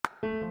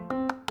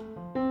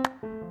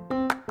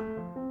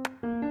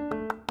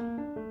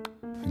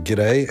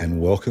G'day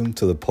and welcome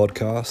to the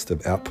podcast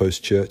of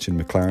Outpost Church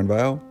in McLaren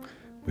Vale.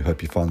 We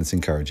hope you find this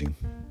encouraging.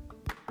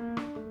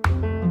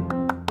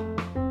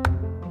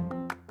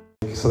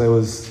 So there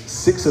was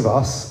 6 of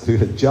us who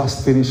had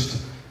just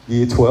finished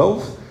year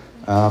 12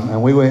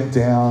 and we went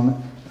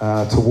down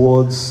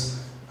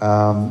towards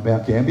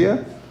Mount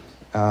Gambier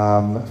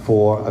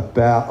for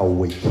about a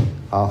week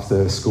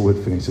after school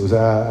had finished. It was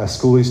our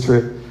schoolies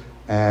trip,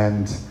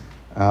 and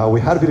we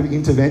had a bit of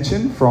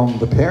intervention from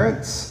the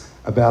parents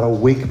about a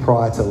week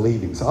prior to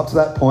leaving. So up to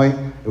that point,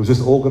 it was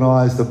just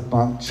organised a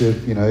bunch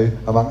of,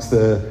 amongst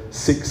the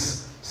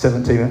 6,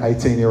 17 and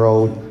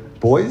 18-year-old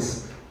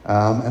boys.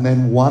 And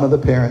then one of the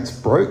parents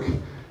broke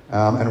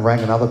and rang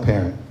another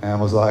parent and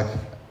was like,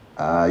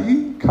 are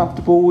you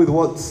comfortable with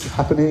what's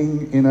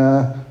happening in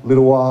a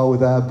little while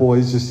with our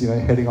boys just,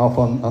 heading off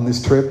on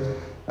this trip?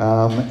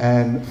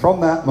 And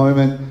from that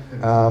moment,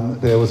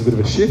 there was a bit of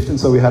a shift, and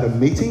so we had a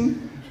meeting.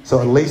 So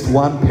at least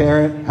one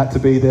parent had to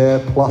be there,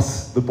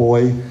 plus the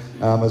boy,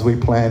 as we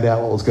planned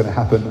out what was going to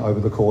happen over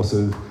the course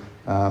of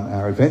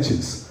our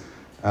adventures,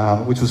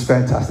 which was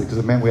fantastic because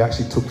it meant we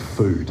actually took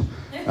food.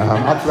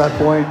 Up to that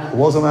point, it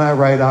wasn't on our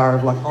radar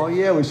of like, oh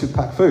yeah, we should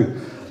pack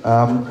food.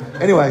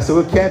 Anyway, so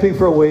we're camping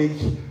for a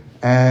week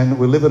and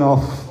we're living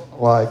off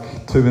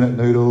like 2-minute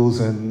noodles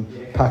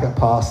and packet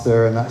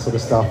pasta and that sort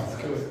of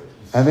stuff.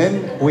 And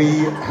then we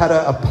had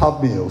a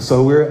pub meal.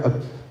 So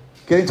we're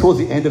getting towards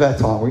the end of our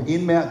time. We're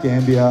in Mount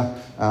Gambier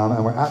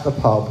and we're at the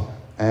pub.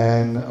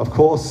 And of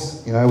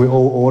course, we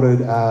all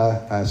ordered our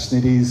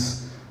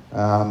schnitties.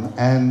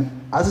 And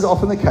as is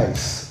often the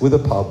case with a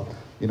pub,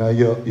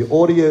 you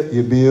order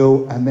your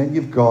meal and then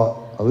you've got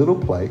a little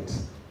plate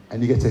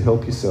and you get to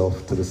help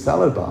yourself to the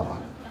salad bar.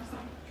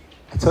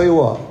 I tell you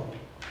what,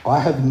 I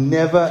have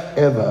never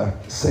ever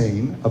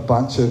seen a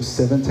bunch of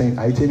 17,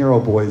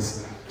 18-year-old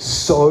boys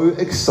so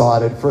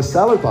excited for a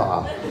salad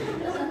bar.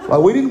 Like,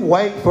 we didn't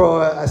wait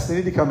for a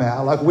snitty to come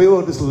out. Like, we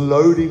were just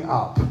loading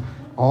up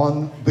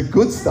on the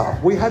good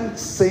stuff. We hadn't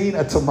seen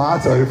a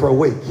tomato for a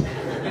week.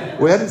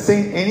 We hadn't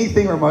seen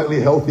anything remotely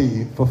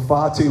healthy for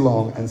far too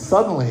long. And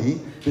suddenly,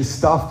 this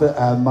stuff that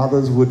our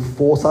mothers would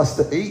force us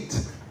to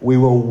eat, we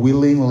were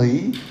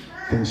willingly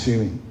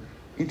consuming.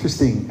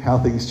 Interesting how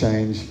things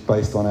change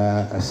based on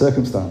our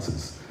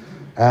circumstances.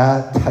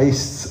 Our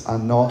tastes are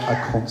not a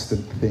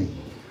constant thing.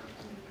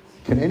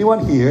 Can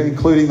anyone here,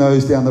 including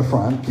those down the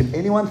front, can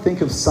anyone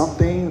think of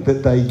something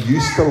that they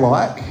used to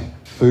like,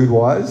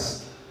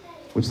 food-wise,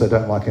 which they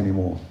don't like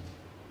anymore?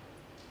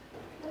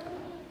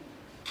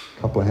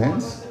 Couple of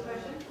hands.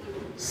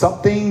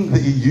 Something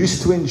that you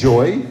used to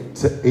enjoy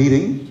to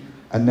eating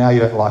and now you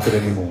don't like it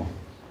anymore.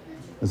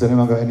 Has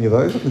anyone got any of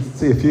those? I can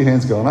see a few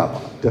hands going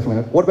up.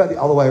 Definitely. What about the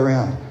other way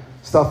around?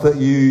 Stuff that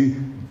you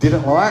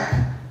didn't like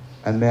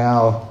and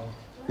now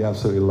you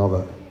absolutely love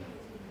it.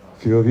 A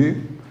few of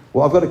you.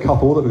 Well, I've got a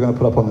couple that we're going to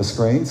put up on the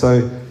screen.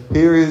 So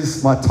here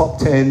is my top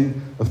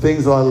 10 of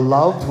things that I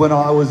loved when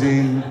I was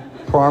in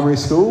primary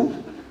school,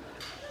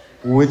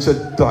 which I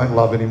don't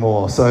love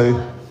anymore.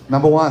 So,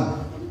 number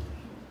 1,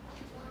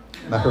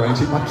 macaroni and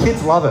cheese. My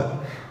kids love it.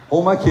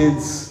 All my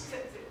kids,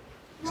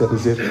 except for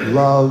Zip,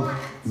 love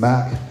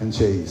mac and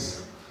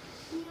cheese.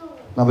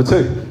 Number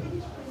 2,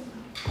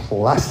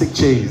 plastic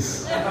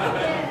cheese.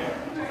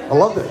 I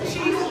loved it.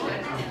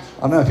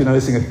 I don't know if you're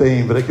noticing a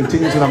theme, but it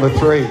continues to number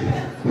 3.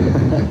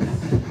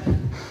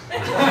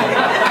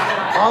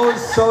 I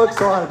was so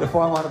excited to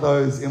find one of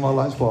those in my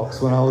lunchbox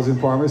when I was in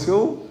primary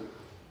school,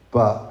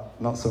 but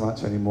not so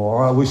much anymore.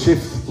 All right, we'll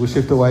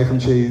shift away from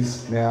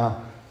cheese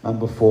now.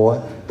 Number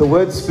 4. The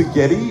word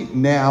spaghetti,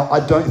 now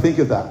I don't think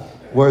of that.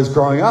 Whereas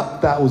growing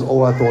up, that was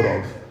all I thought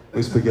of,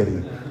 was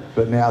spaghetti.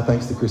 But now,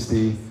 thanks to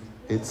Christy,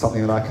 it's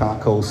something that I can't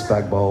call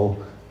spag bowl.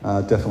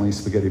 Definitely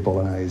spaghetti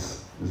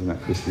bolognese, isn't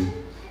that, Christy?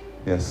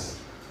 Yes.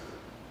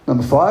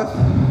 Number 5.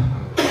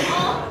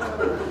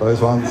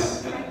 Those ones.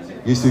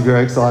 Used to be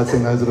very excited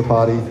seeing those at a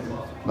party.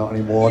 Not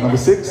anymore. Number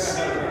 6.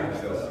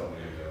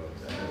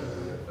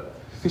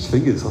 Fish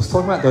fingers. I was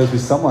talking about those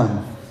with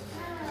someone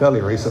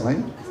fairly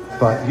recently,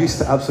 but used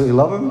to absolutely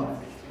love them.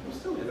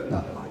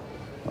 No,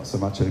 not so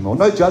much anymore.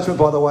 No judgment,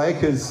 by the way,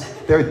 because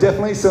there are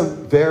definitely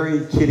some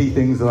very kiddie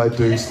things that I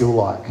do still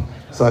like.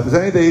 So if there's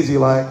any of these you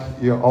like,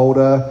 you're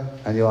older,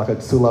 and you're like, I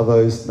still love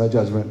those, no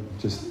judgment,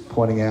 just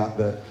pointing out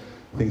that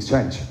things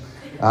change.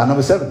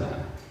 Number 7.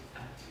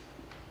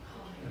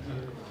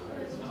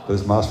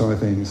 Those marshmallow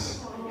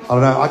things. I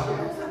don't know,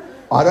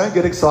 I don't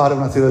get excited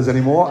when I see those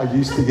anymore. I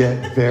used to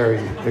get very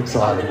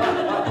excited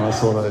when I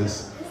saw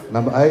those.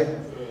 Number 8,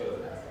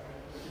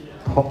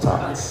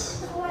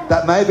 Pop-Tarts.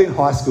 That may have been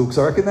high school, because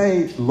I reckon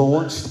they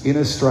launched in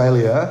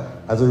Australia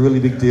as a really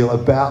big deal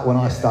about when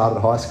I started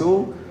high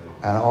school,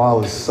 and I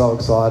was so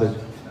excited.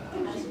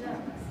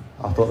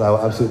 I thought they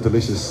were absolutely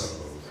delicious.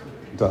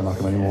 Don't like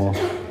them anymore.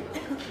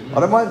 I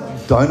don't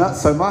mind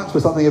donuts so much,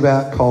 but something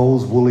about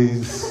Coles,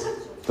 Woolies,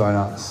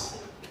 donuts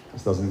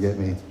just doesn't get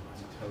me.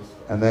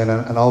 And then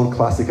an old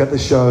classic at the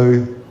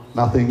show,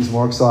 nothing's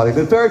more exciting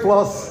than Fairy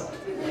Floss.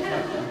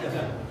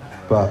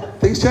 But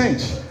things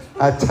change.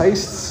 Our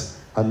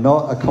tastes are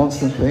not a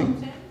constant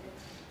thing.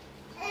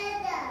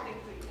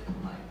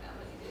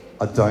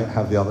 I don't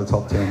have the other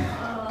top 10.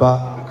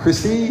 But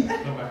Christy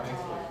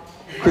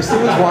was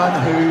one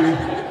who,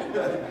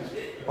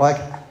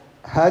 like,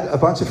 had a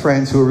bunch of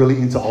friends who were really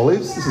into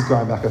olives. This is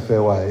going back a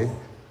fair way.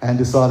 And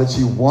decided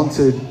she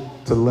wanted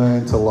to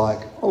learn to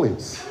like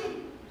olives.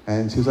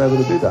 And she was able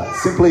to do that.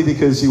 Simply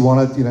because she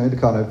wanted, to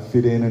kind of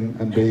fit in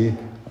and be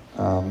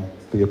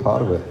a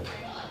part of it.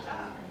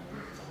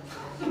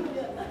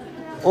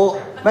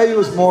 Or maybe it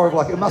was more of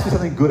like, it must be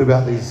something good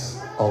about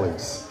these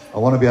olives. I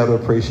want to be able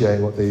to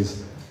appreciate what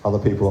these other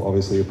people are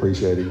obviously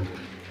appreciating.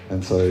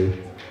 And so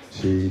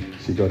she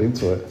got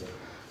into it.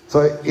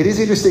 So it is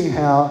interesting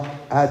how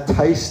our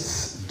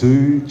tastes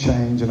do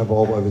change and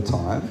evolve over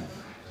time.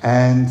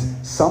 And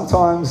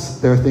sometimes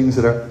there are things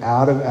that are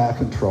out of our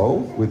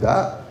control with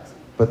that,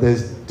 but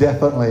there's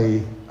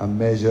definitely a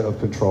measure of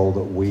control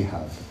that we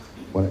have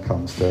when it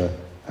comes to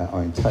our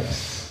own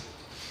tastes.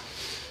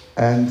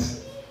 And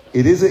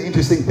it is an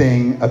interesting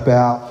thing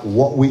about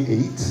what we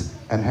eat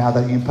and how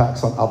that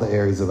impacts on other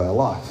areas of our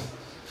life.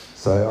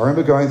 So I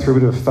remember going through a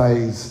bit of a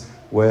phase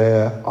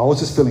where I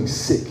was just feeling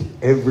sick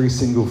every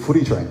single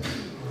footy training.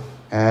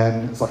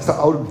 And it's like, so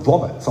I would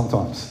vomit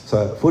sometimes.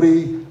 So at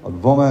footy, I'd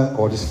vomit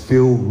or just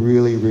feel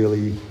really,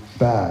 really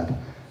bad.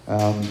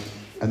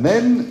 And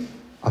then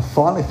I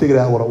finally figured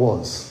out what it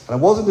was. And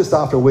it wasn't just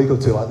after a week or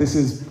two. Like, this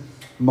is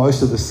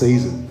most of the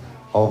season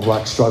of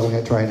like struggling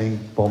at training,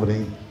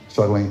 vomiting,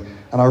 struggling.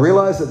 And I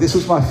realized that this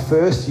was my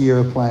first year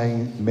of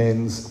playing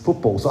men's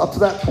football. So up to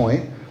that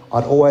point,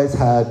 I'd always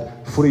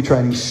had footy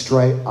training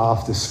straight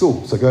after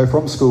school. So go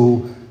from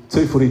school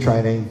to footy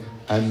training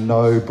and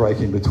no break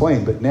in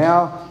between. But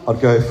now I'd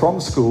go from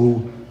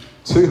school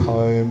to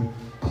home,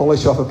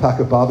 polish off a pack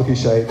of barbecue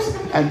shapes,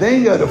 and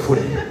then go to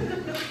footy.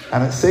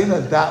 And it seemed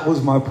that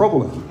was my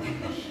problem.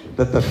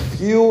 That the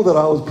fuel that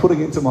I was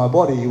putting into my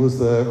body was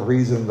the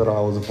reason that I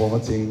was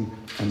vomiting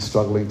and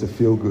struggling to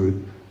feel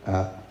good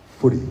at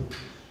footy.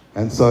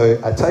 And so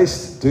our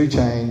tastes do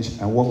change,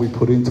 and what we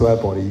put into our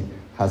body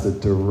has a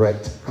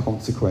direct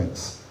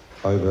consequence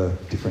over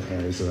different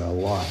areas of our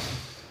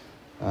life.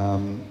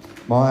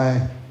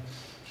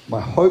 My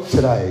hope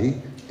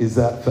today is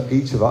that for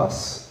each of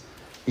us,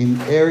 in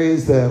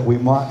areas that we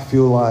might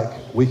feel like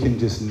we can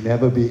just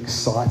never be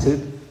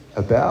excited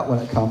about when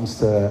it comes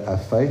to our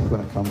faith,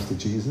 when it comes to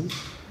Jesus,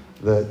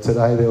 that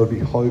today there would be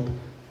hope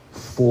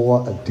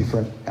for a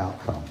different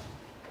outcome.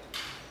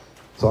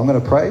 So I'm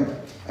going to pray,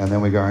 and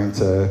then we're going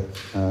to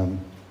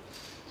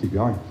keep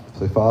going.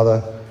 So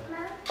Father,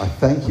 I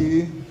thank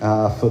you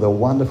for the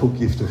wonderful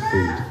gift of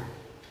food.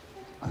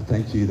 I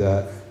thank you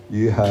that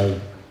you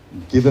have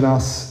given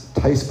us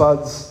taste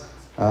buds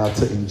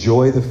to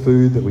enjoy the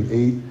food that we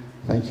eat.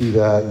 Thank you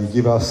that you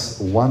give us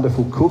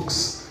wonderful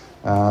cooks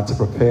to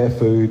prepare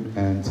food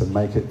and to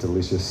make it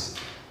delicious.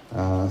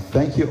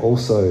 Thank you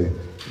also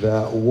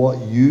that what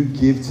you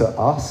give to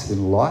us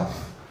in life,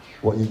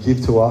 what you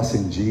give to us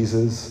in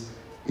Jesus,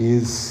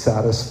 is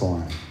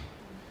satisfying.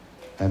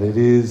 And it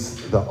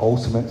is the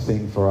ultimate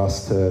thing for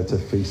us to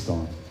feast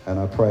on. And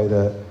I pray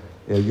that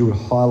you would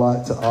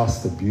highlight to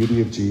us the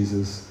beauty of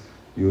Jesus.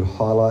 You would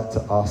highlight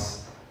to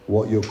us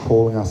what you're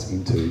calling us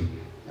into.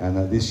 And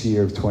that this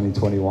year of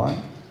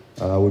 2021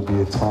 would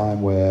be a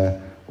time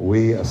where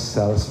we are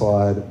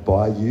satisfied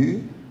by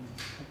you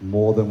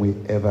more than we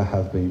ever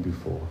have been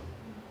before.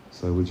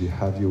 So would you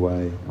have your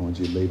way, and would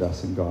you lead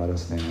us and guide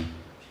us now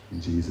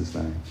in Jesus'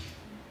 name.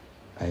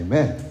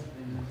 Amen.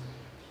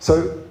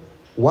 So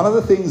one of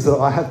the things that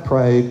I have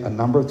prayed a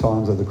number of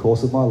times over the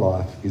course of my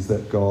life is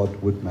that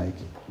God would make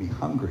me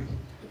hungry.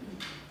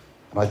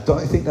 And I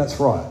don't think that's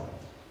right.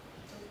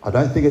 I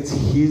don't think it's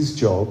his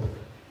job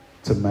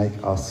to make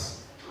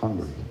us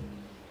hungry.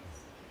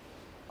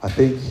 I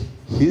think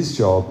his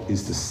job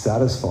is to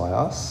satisfy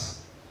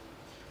us,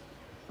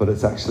 but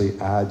it's actually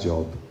our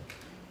job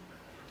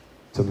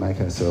to make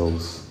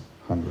ourselves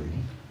hungry.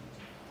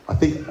 I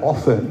think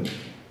often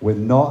we're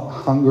not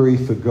hungry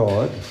for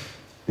God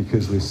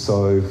because we're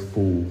so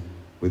full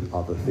with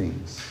other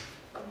things.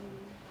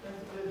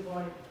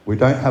 We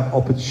don't have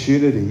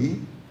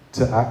opportunity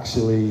to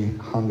actually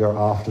hunger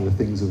after the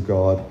things of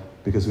God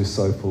because we're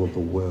so full of the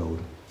world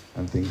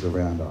and things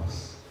around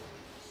us.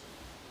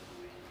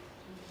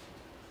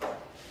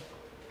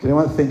 Can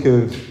anyone think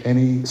of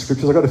any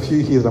scriptures? I've got a few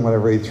here that I'm going to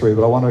read through,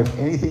 but I wonder if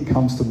anything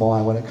comes to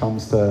mind when it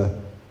comes to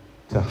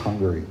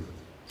hungering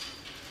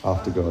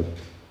after God.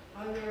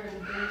 Hunger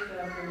and thirst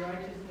after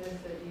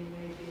righteousness that you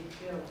may be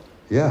filled.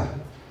 Yeah.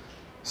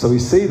 So we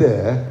see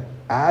there,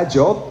 our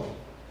job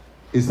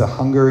is the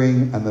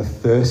hungering and the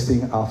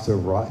thirsting after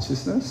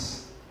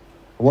righteousness.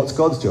 What's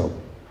God's job?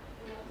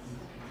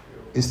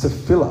 Is to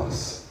fill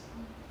us.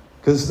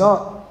 Because it's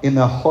not in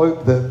the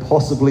hope that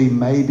possibly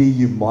maybe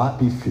you might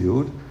be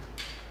filled,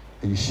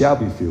 and you shall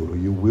be filled, or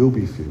you will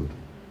be filled.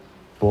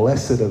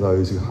 Blessed are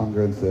those who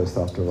hunger and thirst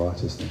after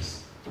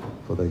righteousness,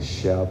 for they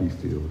shall be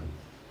filled.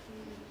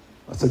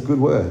 That's a good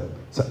word.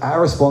 So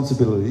our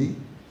responsibility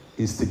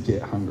is to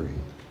get hungry.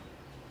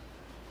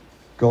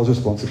 God's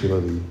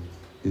responsibility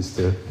is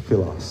to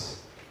fill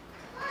us.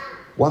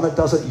 One that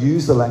doesn't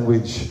use the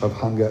language of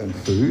hunger and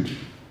food,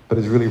 but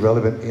is really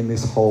relevant in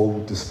this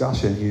whole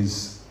discussion,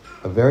 is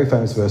a very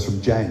famous verse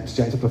from James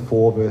chapter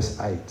 4, verse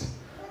 8,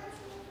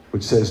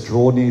 which says,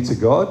 draw near to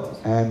God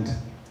and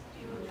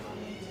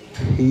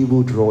he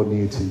will draw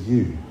near to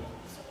you.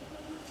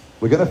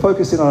 We're going to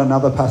focus in on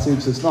another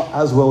passage that's not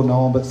as well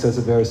known, but says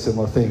a very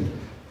similar thing.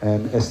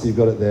 And Esther, you've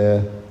got it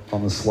there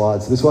on the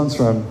slides. This one's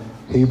from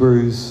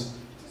Hebrews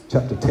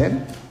chapter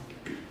 10.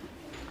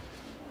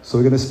 So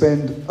we're going to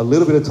spend a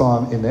little bit of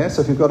time in there.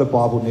 So if you've got a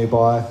Bible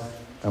nearby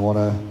and want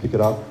to pick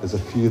it up, there's a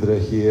few that are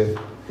here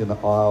in the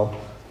aisle.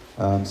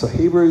 So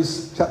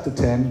Hebrews chapter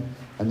 10,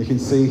 and you can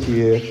see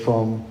here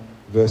from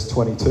verse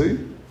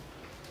 22,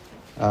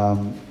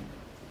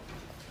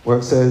 where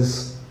it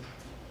says,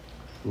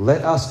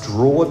 let us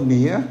draw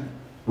near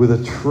with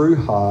a true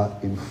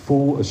heart in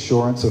full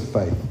assurance of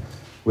faith,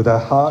 with our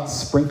hearts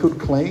sprinkled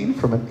clean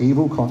from an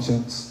evil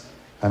conscience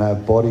and our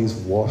bodies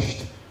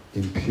washed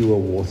in pure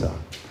water.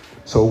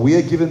 So we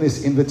are given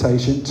this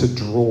invitation to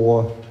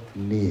draw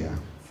near.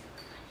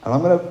 And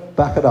I'm going to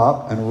back it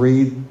up and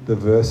read the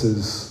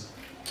verses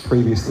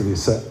previous to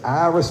this. So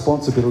our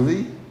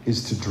responsibility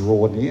is to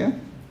draw near.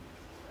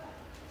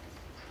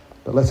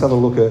 But let's have a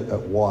look at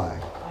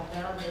why.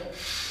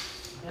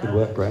 Good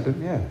work,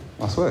 Brandon. Yeah,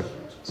 nice work.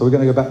 So we're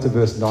going to go back to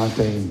verse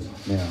 19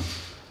 now.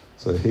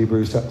 So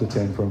Hebrews chapter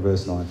 10 from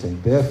verse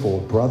 19. Therefore,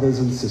 brothers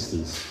and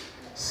sisters,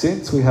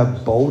 since we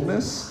have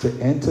boldness to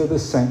enter the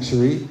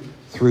sanctuary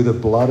through the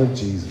blood of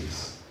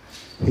Jesus,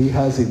 he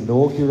has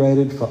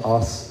inaugurated for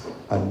us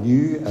a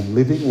new and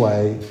living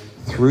way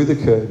through the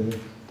curtain,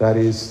 that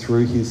is,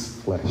 through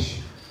his flesh.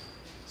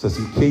 So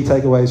some key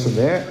takeaways from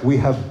there. We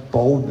have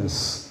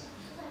boldness.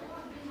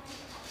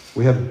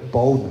 We have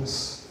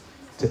boldness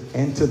to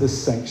enter the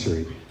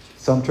sanctuary.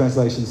 Some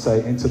translations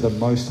say enter the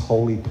most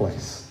holy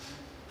place.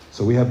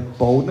 So we have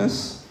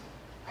boldness.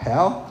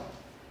 How?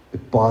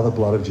 By the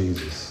blood of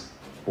Jesus.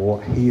 For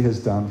what he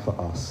has done for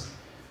us.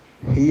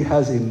 He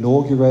has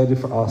inaugurated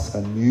for us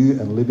a new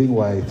and living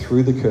way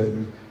through the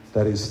curtain,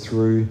 that is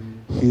through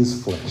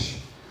his flesh.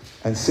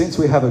 And since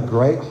we have a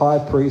great high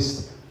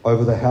priest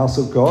over the house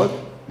of God,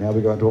 now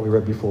we go into what we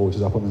read before, which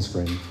is up on the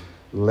screen.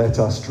 Let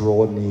us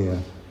draw near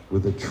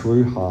with a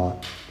true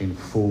heart in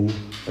full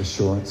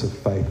assurance of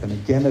faith. And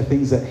again, the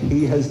things that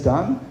he has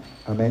done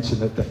are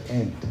mentioned at the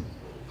end.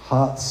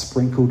 Hearts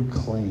sprinkled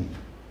clean.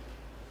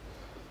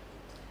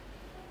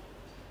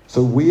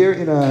 So we're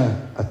in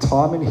a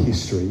time in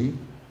history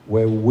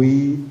where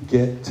we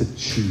get to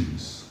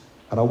choose.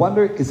 And I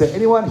wonder, is there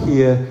anyone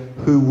here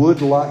who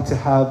would like to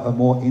have a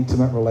more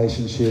intimate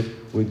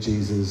relationship with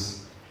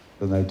Jesus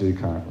than they do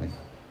currently?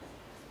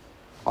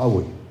 I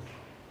would.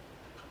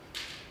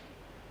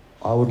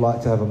 I would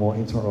like to have a more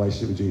intimate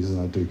relationship with Jesus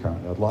than I do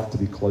currently. I'd like to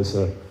be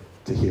closer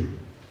to him.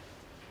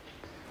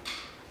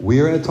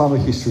 We're in a time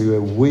of history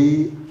where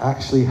we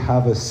actually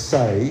have a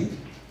say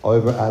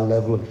over our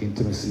level of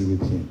intimacy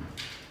with him.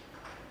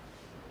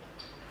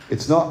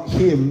 It's not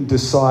him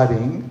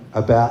deciding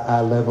about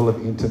our level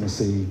of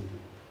intimacy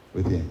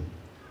with him.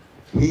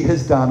 He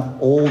has done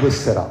all the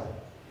setup.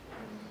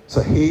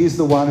 So he's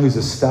the one who's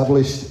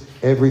established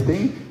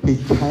everything.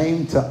 He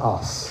came to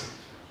us.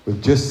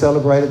 We've just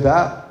celebrated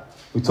that.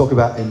 We talk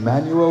about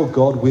Emmanuel,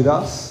 God with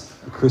us,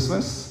 at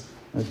Christmas.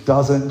 And it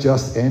doesn't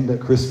just end at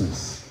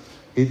Christmas.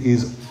 It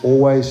is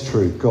always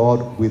true,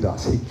 God with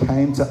us. He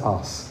came to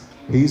us.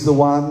 He's the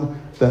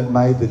one that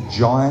made the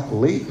giant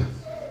leap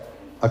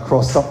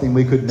across something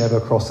we could never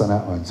cross on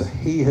our own. So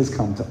he has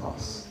come to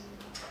us.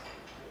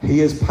 He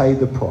has paid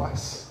the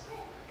price.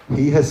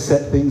 He has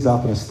set things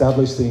up and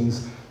established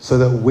things so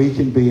that we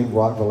can be in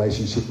right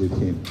relationship with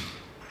him.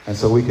 And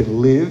so we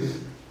can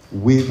live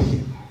with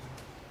him.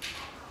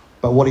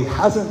 But what he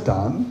hasn't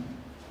done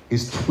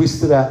is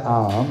twisted our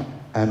arm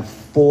and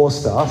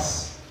forced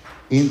us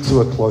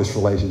into a close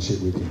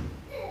relationship with him.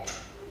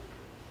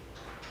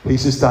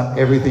 He's just done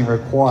everything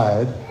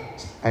required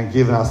and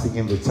given us the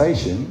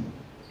invitation.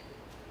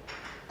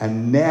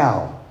 And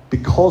now,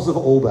 because of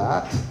all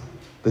that,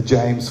 the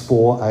James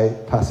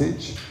 4:8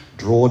 passage,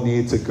 draw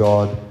near to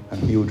God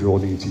and he will draw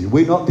near to you.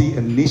 We're not the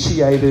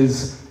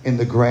initiators in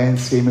the grand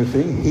scheme of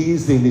things.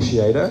 He's the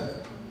initiator.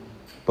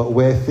 But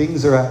where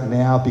things are at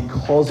now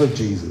because of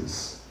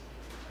Jesus,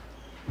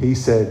 he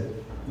said,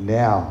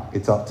 now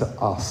it's up to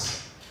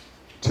us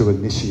to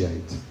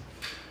initiate.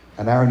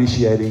 And our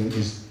initiating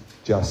is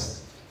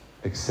just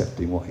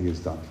accepting what he has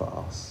done for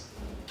us.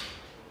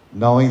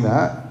 Knowing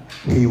that,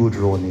 he will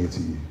draw near to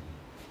you.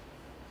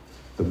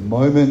 The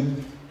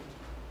moment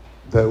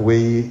that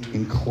we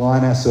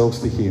incline ourselves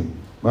to him,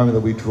 the moment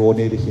that we draw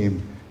near to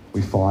him,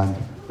 we find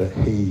that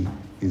he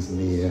is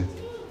near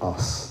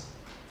us.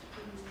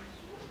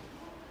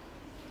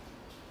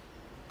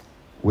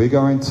 We're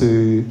going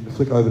to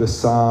flick over to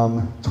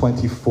Psalm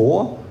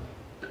 24,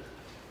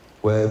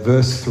 where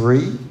verse 3,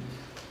 we've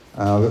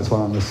got this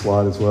one on the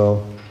slide as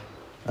well.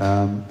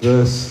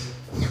 Verse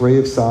 3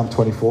 of Psalm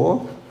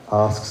 24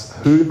 asks,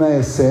 who may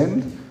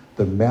ascend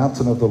the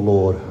mountain of the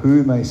Lord?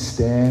 Who may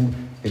stand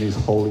in his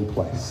holy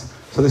place.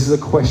 So this is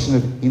a question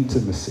of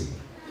intimacy.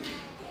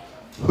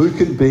 Who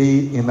can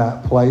be in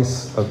that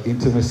place of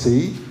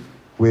intimacy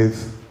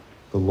with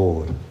the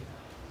Lord?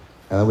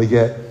 And then we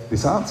get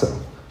this answer.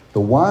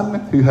 The one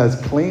who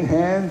has clean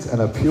hands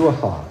and a pure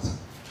heart,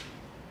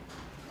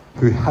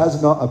 who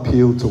has not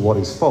appealed to what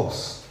is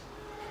false,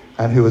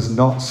 and who has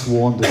not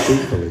sworn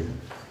deceitfully.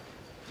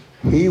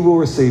 He will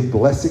receive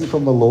blessing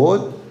from the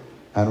Lord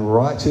and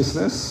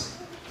righteousness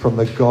from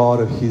the God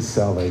of his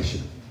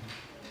salvation.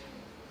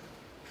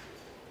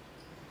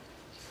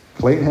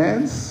 Clean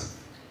hands,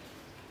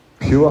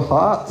 pure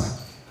heart,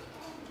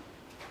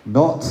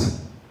 not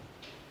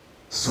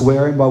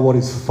swearing by what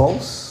is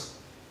false,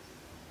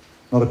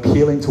 not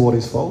appealing to what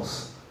is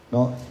false,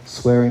 not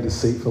swearing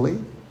deceitfully.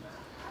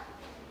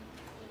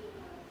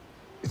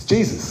 It's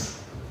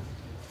Jesus.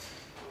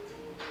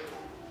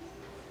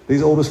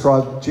 These all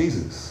describe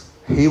Jesus.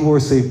 He will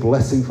receive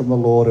blessing from the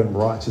Lord and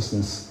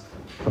righteousness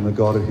from the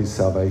God of his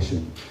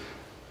salvation.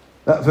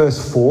 That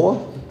verse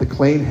 4, the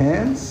clean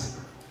hands,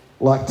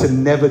 like to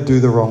never do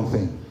the wrong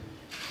thing.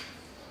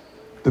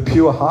 The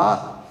pure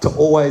heart, to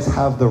always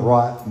have the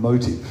right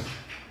motive.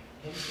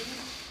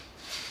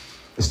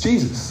 It's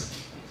Jesus.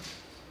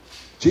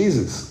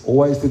 Jesus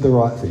always did the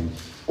right thing,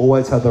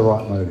 always had the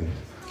right motive,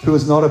 who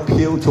has not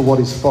appealed to what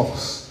is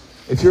false.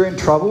 If you're in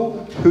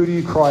trouble, who do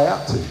you cry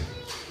out to?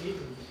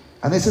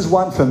 And this is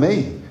one for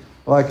me.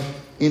 Like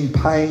in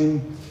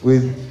pain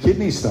with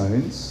kidney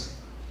stones,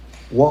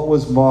 what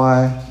was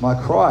my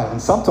cry?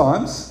 And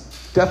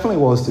sometimes definitely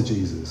was to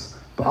Jesus.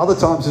 But other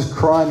times just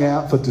crying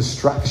out for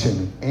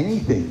distraction,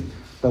 anything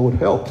that would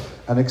help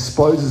and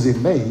exposes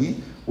in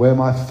me where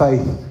my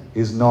faith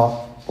is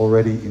not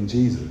already in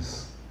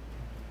Jesus.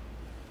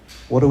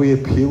 What do we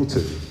appeal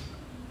to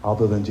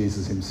other than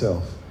Jesus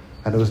himself?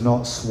 And it was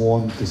not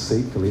sworn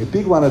deceitfully. A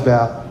big one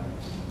about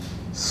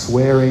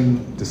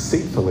swearing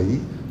deceitfully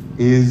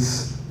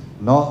is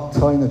not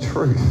telling the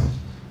truth,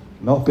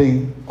 not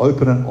being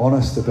open and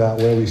honest about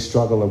where we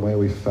struggle and where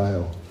we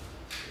fail.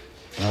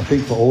 And I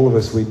think for all of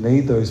us, we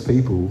need those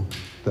people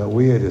that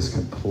we are just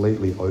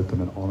completely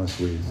open and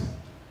honest with.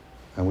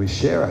 And we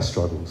share our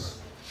struggles.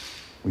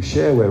 We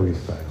share where we've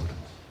failed.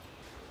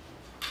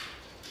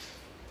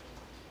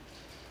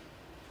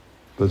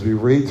 But as we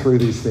read through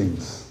these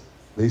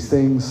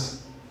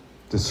things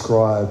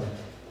describe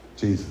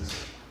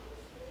Jesus.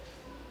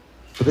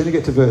 But then you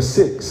get to verse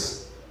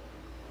 6.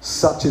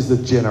 Such is the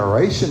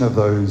generation of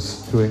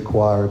those who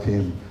inquire of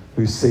him,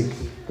 who seek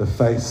the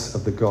face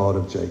of the God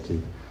of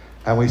Jacob.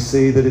 And we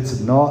see that it's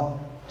not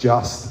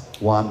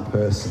just one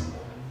person,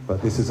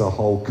 but this is a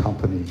whole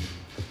company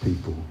of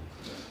people.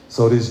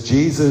 So it is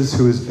Jesus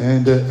who has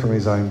earned it from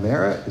his own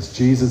merit. It's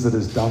Jesus that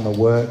has done the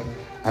work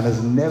and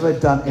has never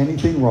done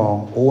anything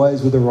wrong,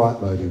 always with the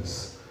right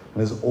motives,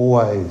 and has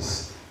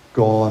always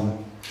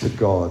gone to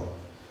God.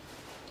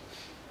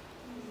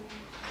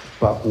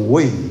 But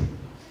we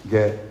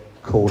get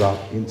called up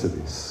into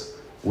this.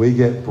 We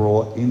get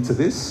brought into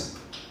this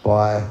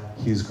by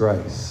his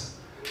grace.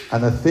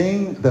 And the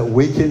thing that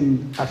we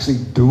can actually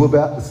do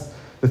about this,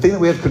 the thing that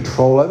we have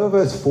control over,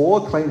 verse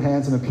 4, clean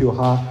hands and a pure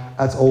heart,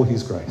 that's all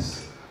his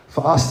grace.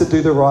 For us to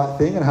do the right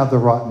thing and have the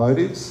right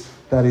motives,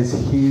 that is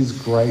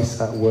his grace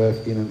at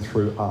work in and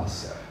through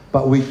us.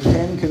 But we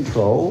can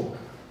control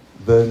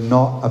the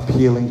not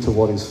appealing to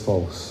what is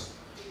false.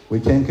 We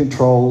can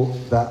control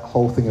that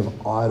whole thing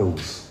of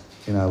idols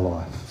in our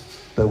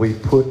life that we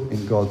put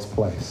in God's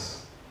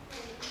place.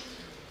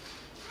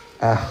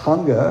 Our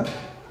hunger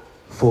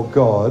for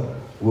God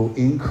will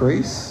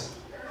increase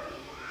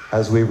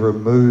as we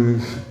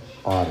remove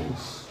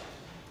idols.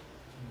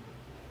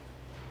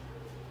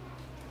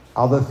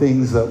 Other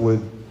things that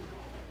would,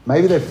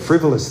 maybe they're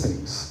frivolous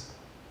things,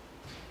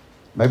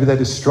 maybe they're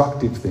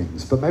destructive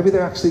things, but maybe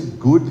they're actually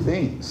good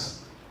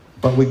things,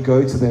 but we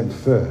go to them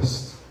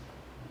first.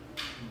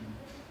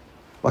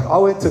 Like I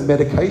went to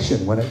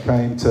medication when it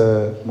came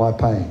to my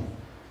pain,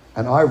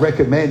 and I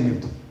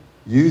recommend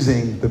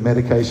using the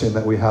medication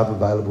that we have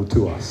available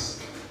to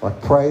us.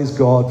 Like praise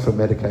God for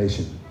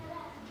medication.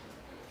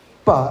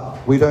 But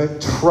we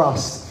don't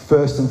trust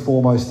first and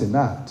foremost in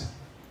that.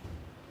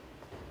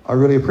 I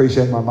really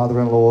appreciate my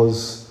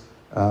mother-in-law's,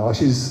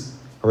 she's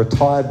a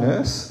retired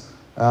nurse,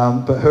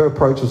 but her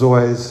approach was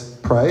always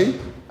pray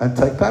and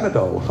take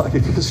Panadol. Like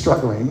if you're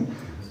struggling,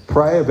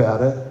 pray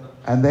about it,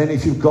 and then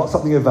if you've got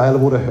something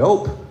available to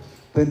help,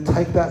 then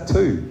take that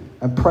too.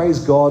 And praise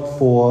God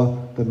for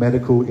the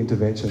medical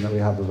intervention that we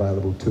have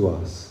available to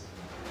us.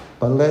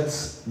 But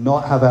let's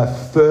not have our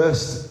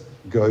first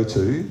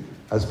go-to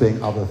as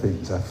being other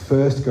things. Our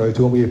first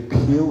go-to, what we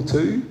appeal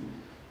to,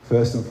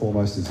 first and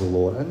foremost is the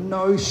Lord. And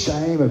no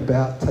shame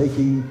about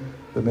taking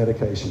the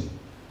medication.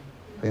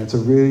 And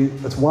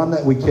it's one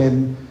that we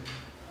can,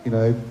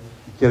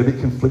 get a bit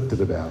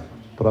conflicted about.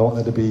 But I want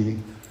there to be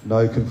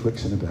no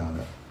confliction about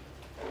it.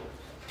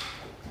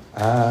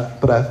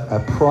 But our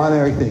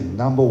primary thing,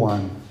 number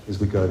one, is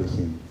we go to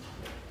him.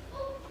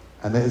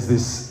 And there's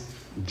this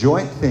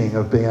joint thing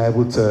of being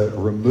able to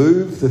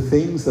remove the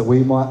things that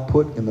we might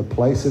put in the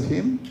place of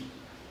him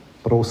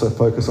but also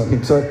focus on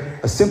him. So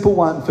a simple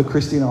one for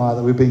Christy and I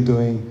that we've been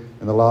doing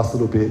in the last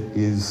little bit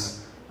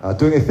is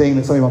doing a thing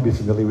that some of you might be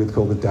familiar with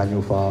called the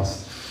Daniel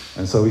fast.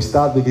 And so we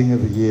start the beginning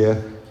of the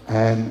year,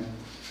 and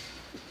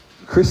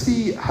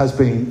Christy has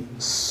been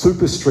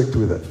super strict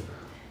with it.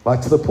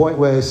 Like to the point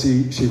where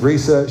she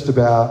researched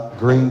about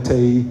green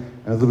tea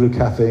and a little bit of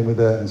caffeine with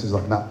it, and she's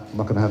like, nah, I'm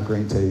not going to have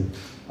green tea.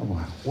 I'm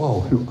like,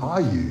 whoa, who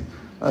are you?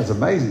 That's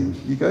amazing.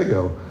 You go,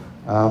 girl.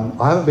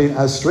 I haven't been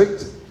as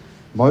strict,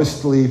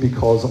 mostly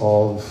because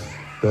of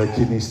the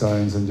kidney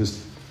stones and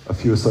just a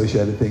few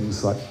associated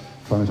things like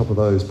thrown on top of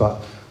those,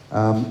 but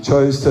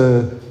chose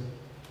to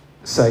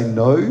say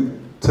no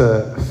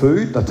to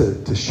food,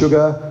 to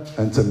sugar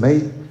and to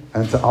meat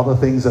and to other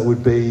things that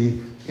would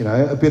be,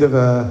 a bit of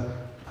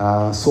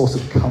a source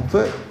of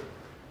comfort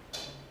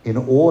in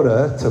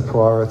order to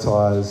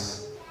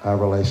prioritize our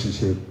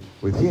relationship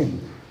with him.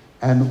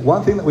 And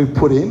one thing that we've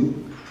put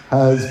in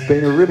has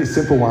been a really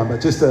simple one,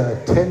 but just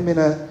a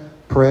 10-minute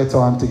prayer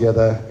time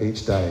together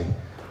each day.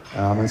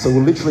 And so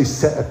we'll literally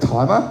set a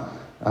timer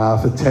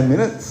for 10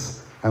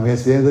 minutes, and we get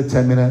to the end of the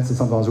 10 minutes, and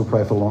sometimes we'll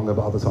pray for longer,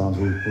 but other times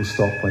we'll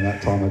stop when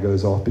that timer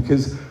goes off,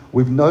 because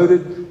we've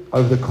noted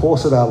over the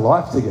course of our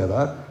life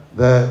together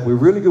that we're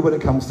really good when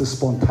it comes to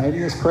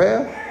spontaneous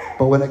prayer,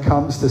 but when it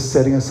comes to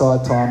setting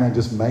aside time and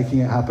just making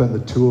it happen, the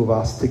two of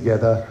us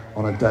together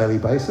on a daily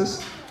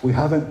basis, we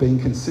haven't been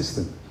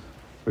consistent.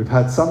 We've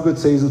had some good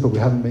seasons, but we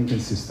haven't been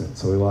consistent.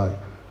 So we're like,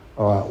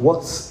 all right,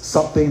 what's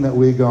something that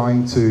we're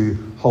going to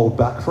hold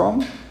back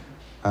from?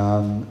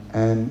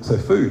 And so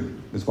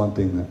food is one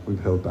thing that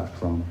we've held back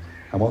from.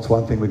 And what's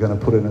one thing we're going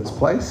to put in its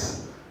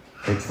place?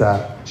 It's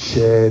that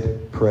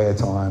shared prayer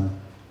time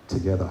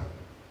together.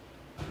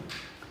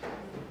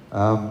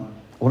 I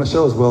want to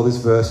show as well this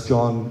verse,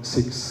 John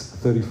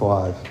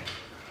 6:35.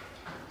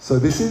 So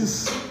this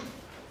is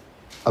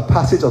a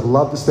passage I'd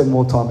love to spend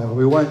more time in, but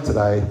we won't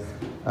today.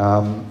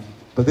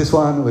 But this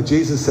one where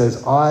Jesus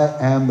says, I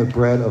am the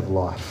bread of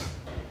life.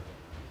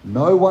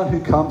 No one who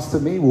comes to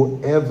me will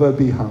ever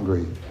be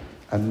hungry,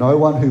 and no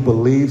one who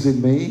believes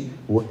in me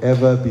will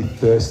ever be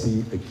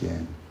thirsty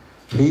again.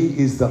 He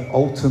is the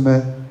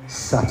ultimate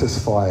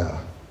satisfier.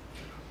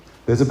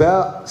 There's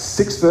about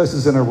 6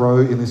 verses in a row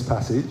in this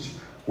passage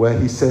where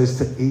he says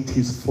to eat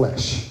his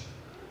flesh.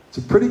 It's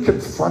a pretty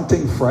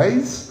confronting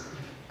phrase,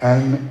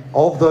 and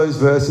of those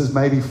verses,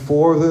 maybe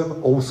 4 of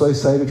them also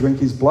say to drink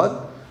his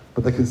blood,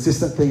 but the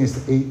consistent thing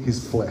is to eat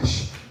his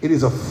flesh. It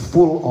is a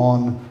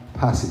full-on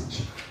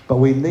passage, but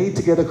we need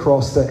to get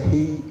across that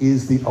he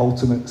is the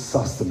ultimate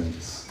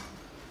sustenance.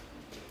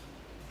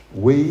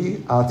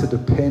 We are to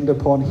depend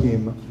upon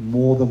him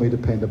more than we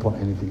depend upon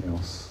anything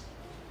else.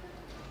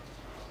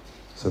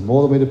 So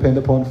more than we depend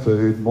upon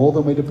food, more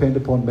than we depend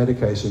upon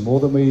medication, more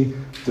than we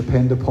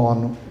depend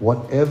upon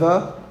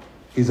whatever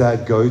is our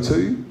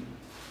go-to,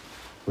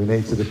 we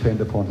need to depend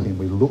upon him.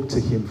 We look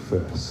to him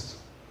first.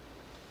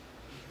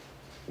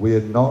 We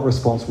are not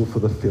responsible for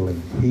the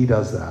filling. He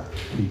does that.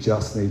 He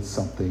just needs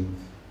something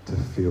to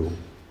fill.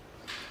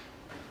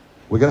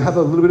 We're going to have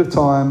a little bit of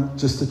time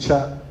just to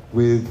chat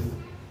with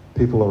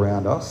people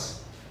around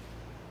us.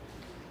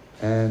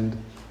 And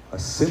I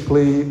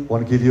simply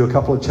want to give you a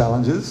couple of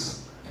challenges.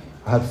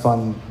 I had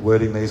fun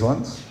wording these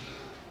ones.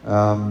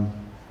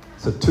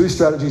 So 2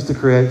 strategies to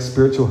create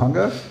spiritual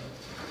hunger.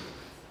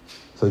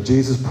 So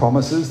Jesus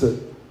promises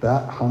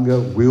that hunger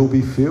will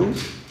be filled.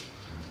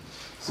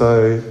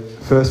 So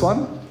first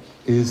one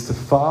is to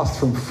fast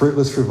from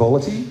fruitless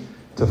frivolity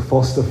to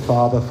foster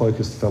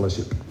Father-focused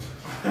fellowship.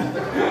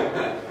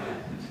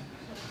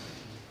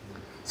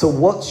 So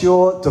what's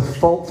your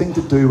default thing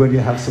to do when you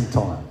have some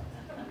time?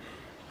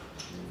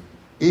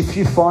 If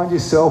you find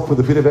yourself with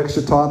a bit of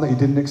extra time that you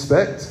didn't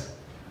expect,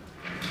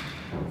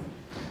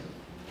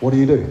 what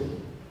do?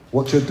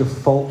 What's your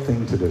default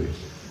thing to do?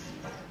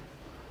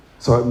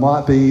 So it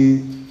might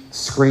be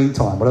screen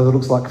time, whatever it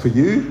looks like for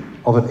you,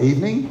 of an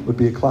evening would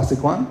be a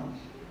classic one.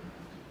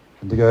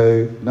 And to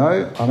go,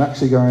 no, I'm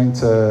actually going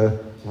to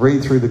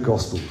read through the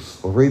Gospels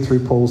or read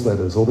through Paul's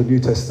letters or the New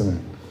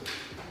Testament.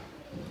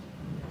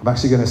 I'm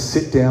actually going to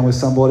sit down with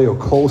somebody or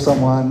call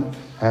someone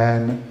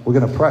and we're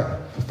going to pray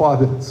for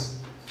 5 minutes.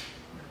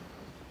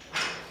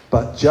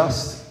 But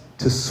just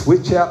to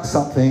switch out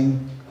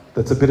something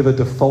that's a bit of a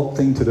default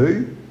thing to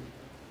do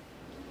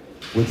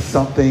with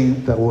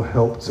something that will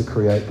help to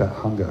create that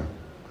hunger.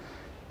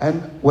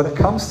 And when it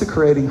comes to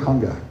creating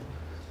hunger,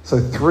 so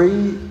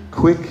 3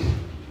 quick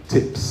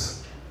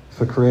tips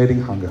for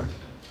creating hunger.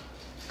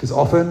 Because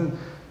often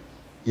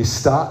you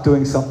start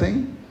doing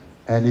something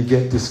and you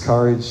get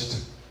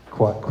discouraged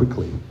quite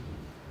quickly.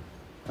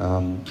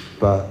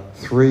 But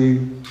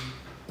 3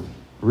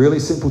 really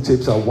simple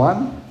tips are: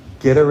 1,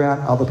 get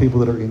around other people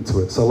that are into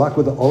it. So like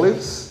with the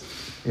olives,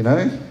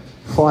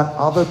 find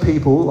other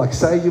people, like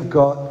say you've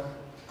got,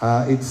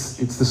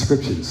 it's the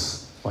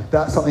scriptures. Like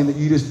that's something that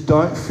you just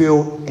don't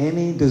feel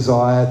any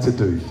desire to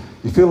do.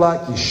 You feel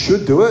like you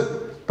should do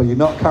it, but you're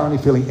not currently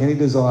feeling any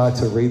desire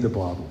to read the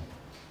Bible.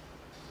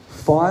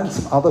 Find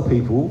some other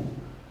people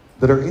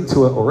that are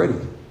into it already.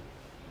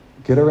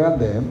 Get around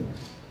them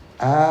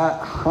our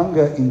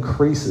hunger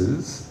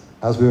increases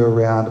as we're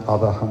around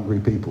other hungry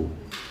people.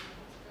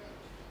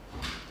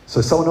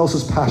 So someone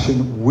else's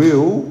passion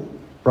will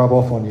rub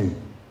off on you.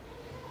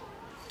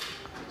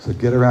 So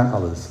get around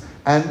others.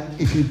 And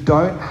if you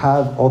don't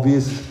have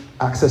obvious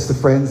access to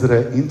friends that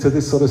are into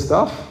this sort of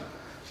stuff,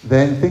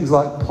 then things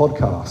like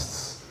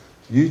podcasts,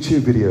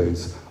 YouTube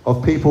videos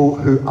of people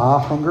who are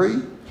hungry,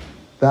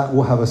 that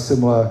will have a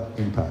similar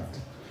impact.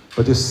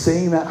 But just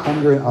seeing that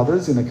hunger in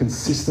others in a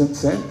consistent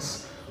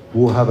sense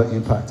will have an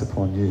impact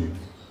upon you.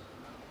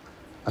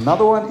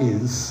 Another one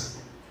is,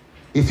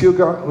 if you're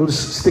going, we'll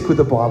just stick with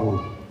the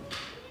Bible.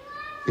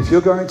 If you're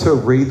going to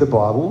read the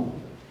Bible,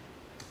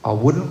 I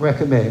wouldn't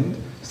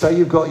recommend, say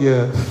you've got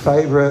your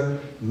favourite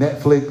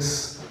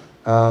Netflix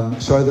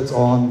show that's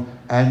on,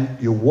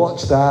 and you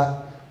watch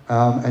that,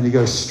 and you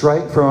go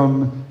straight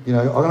from,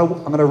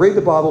 I'm gonna read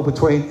the Bible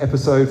between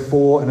episode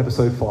 4 and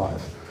episode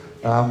 5.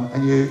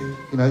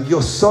 And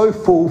you're so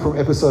full from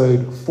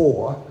episode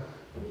 4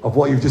 of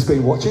what you've just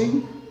been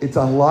watching, it's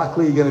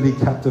unlikely you're going to be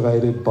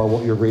captivated by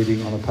what you're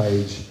reading on a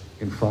page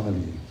in front of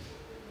you.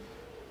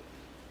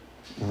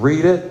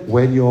 Read it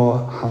when you're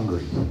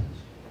hungry.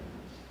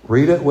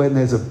 Read it when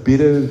there's a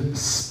bit of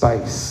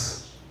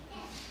space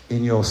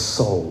in your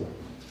soul.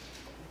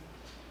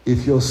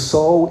 If your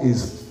soul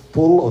is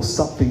full of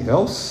something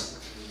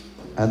else,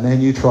 and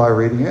then you try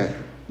reading it,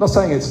 I'm not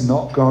saying it's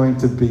not going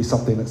to be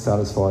something that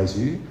satisfies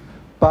you,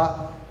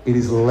 but it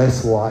is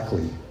less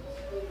likely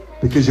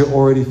because you're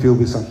already filled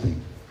with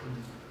something.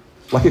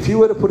 Like if you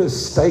were to put a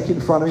steak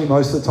in front of me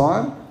most of the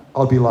time,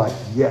 I'd be like,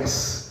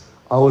 yes,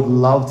 I would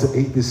love to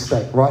eat this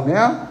steak. Right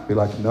now, I'd be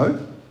like, no,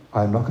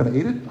 I'm not going to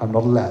eat it. I'm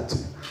not allowed to.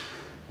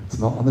 It's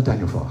not on the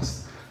Daniel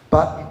fast.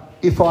 But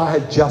if I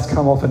had just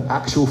come off an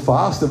actual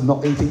fast of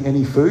not eating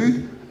any food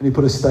and you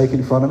put a steak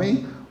in front of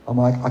me, I'm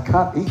like, I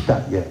can't eat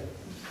that yet.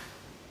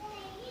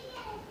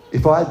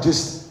 If I had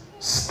just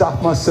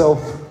stuffed myself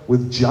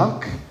with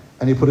junk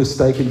and you put a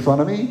steak in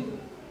front of me,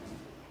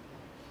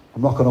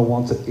 I'm not going to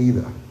want it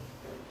either.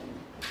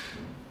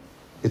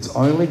 It's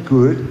only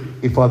good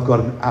if I've got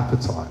an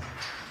appetite.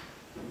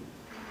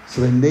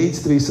 So there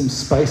needs to be some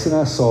space in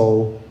our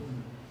soul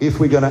if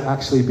we're going to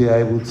actually be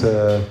able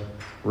to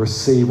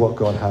receive what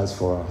God has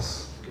for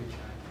us.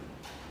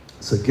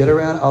 So get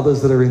around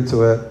others that are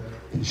into it,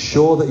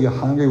 ensure that you're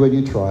hungry when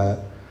you try it,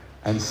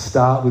 and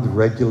start with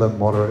regular,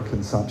 moderate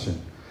consumption.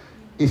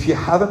 If you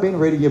haven't been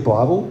reading your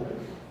Bible,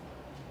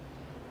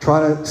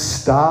 trying to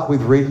start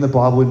with reading the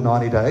Bible in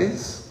 90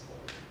 days,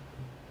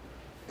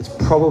 it's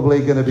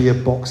probably going to be a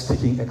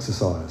box-ticking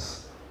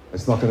exercise.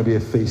 It's not going to be a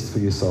feast for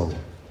your soul.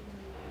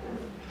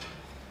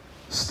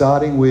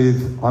 Starting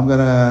with, I'm going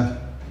to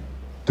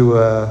do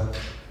a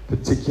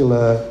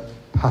particular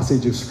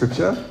passage of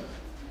Scripture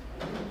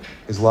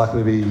is likely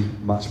to be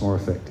much more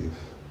effective.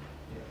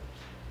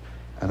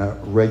 And a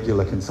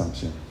regular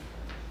consumption.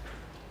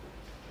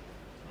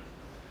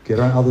 Get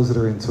around others that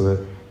are into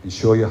it,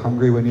 ensure you're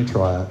hungry when you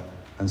try it,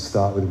 and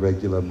start with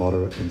regular,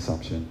 moderate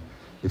consumption.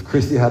 If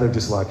Christy had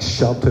just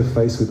shoved her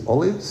face with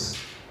olives,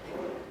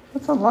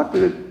 that's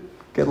unlikely to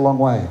get a long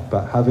way.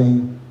 But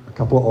having a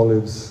couple of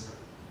olives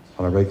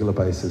on a regular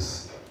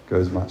basis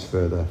goes much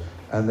further.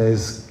 And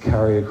there's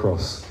carry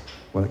across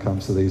when it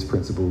comes to these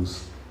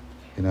principles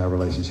in our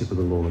relationship with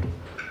the Lord.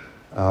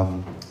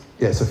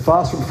 So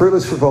fast from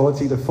fruitless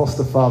frivolity to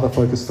foster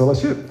father-focused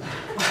fellowship.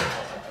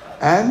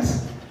 And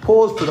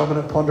pause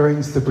predominant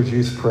ponderings to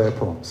produce prayer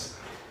prompts.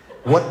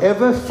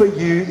 Whatever for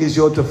you is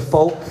your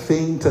default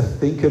thing to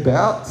think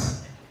about,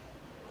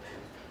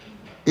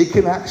 it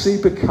can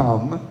actually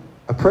become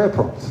a prayer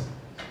prompt.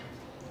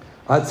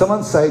 I had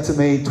someone say to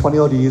me 20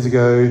 odd years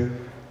ago,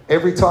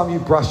 every time you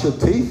brush your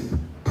teeth,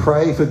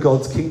 pray for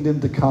God's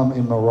kingdom to come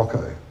in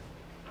Morocco.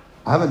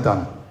 I haven't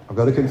done it. I've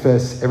got to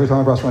confess, every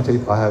time I brush my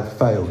teeth, I have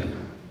failed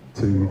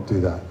to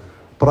do that.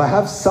 But I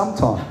have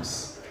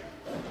sometimes.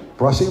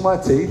 Brushing my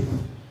teeth,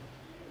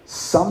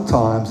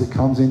 sometimes it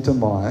comes into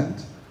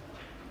mind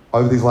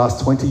over these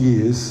last 20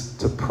 years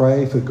to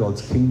pray for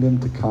God's kingdom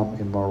to come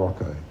in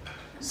Morocco.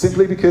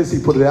 Simply because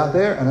he put it out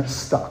there and it's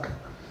stuck.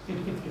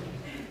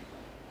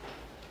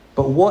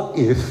 But what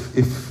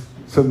if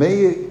for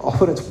me,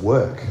 often it's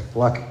work.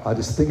 I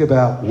just think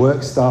about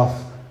work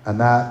stuff and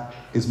that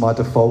is my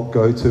default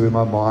go-to in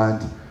my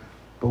mind.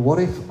 But what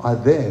if I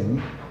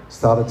then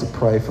started to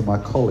pray for my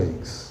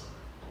colleagues?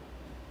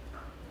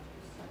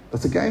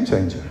 That's a game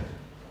changer.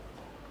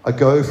 I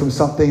go from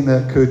something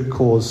that could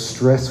cause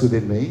stress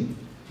within me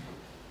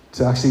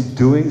to actually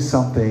doing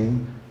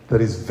something that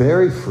is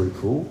very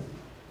fruitful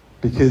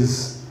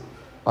because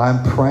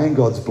I'm praying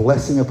God's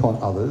blessing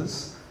upon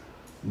others.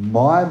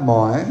 My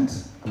mind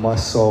and my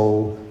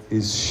soul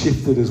is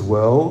shifted as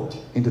well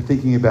into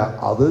thinking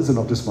about others and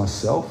not just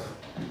myself.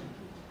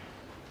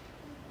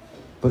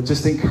 But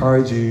just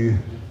encourage you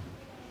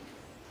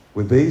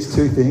with these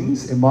two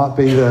things. It might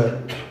be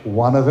that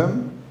one of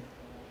them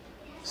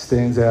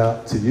stands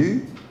out to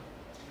you.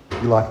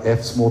 You like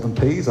F's more than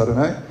P's, I don't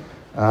know.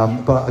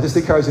 But I just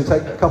encourage you to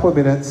take a couple of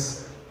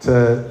minutes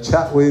to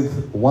chat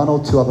with one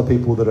or two other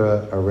people that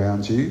are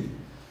around you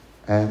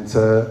and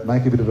to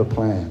make a bit of a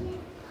plan.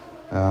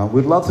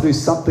 We'd love to do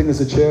something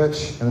as a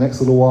church in the next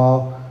little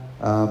while,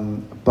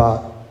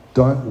 but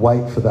don't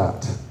wait for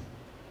that.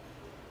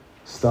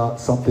 Start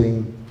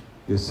something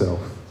yourself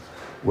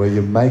where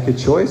you make a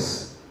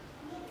choice,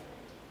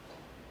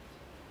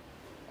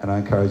 and I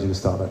encourage you to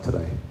start that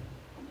today.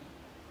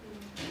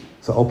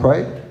 So I'll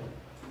pray,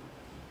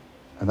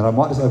 and then I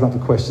might just open up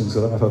for questions.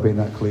 I don't know if I've been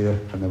that clear,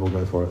 and then we'll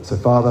go for it. So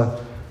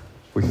Father,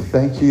 we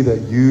thank you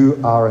that you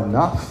are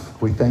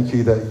enough. We thank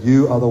you that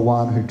you are the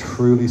one who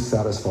truly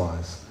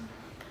satisfies.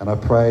 And I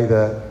pray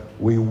that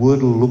we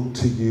would look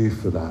to you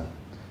for that.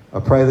 I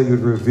pray that you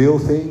would reveal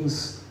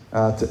things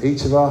to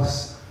each of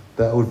us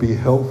that would be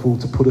helpful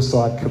to put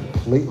aside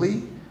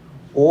completely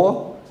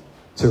or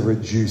to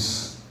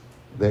reduce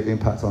their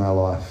impact on our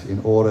life in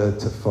order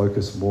to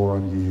focus more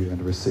on you and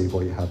to receive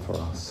what you have for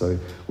us. So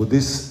would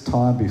this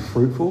time be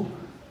fruitful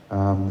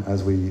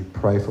as we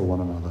pray for one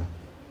another?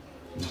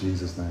 In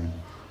Jesus' name,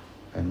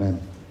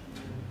 amen.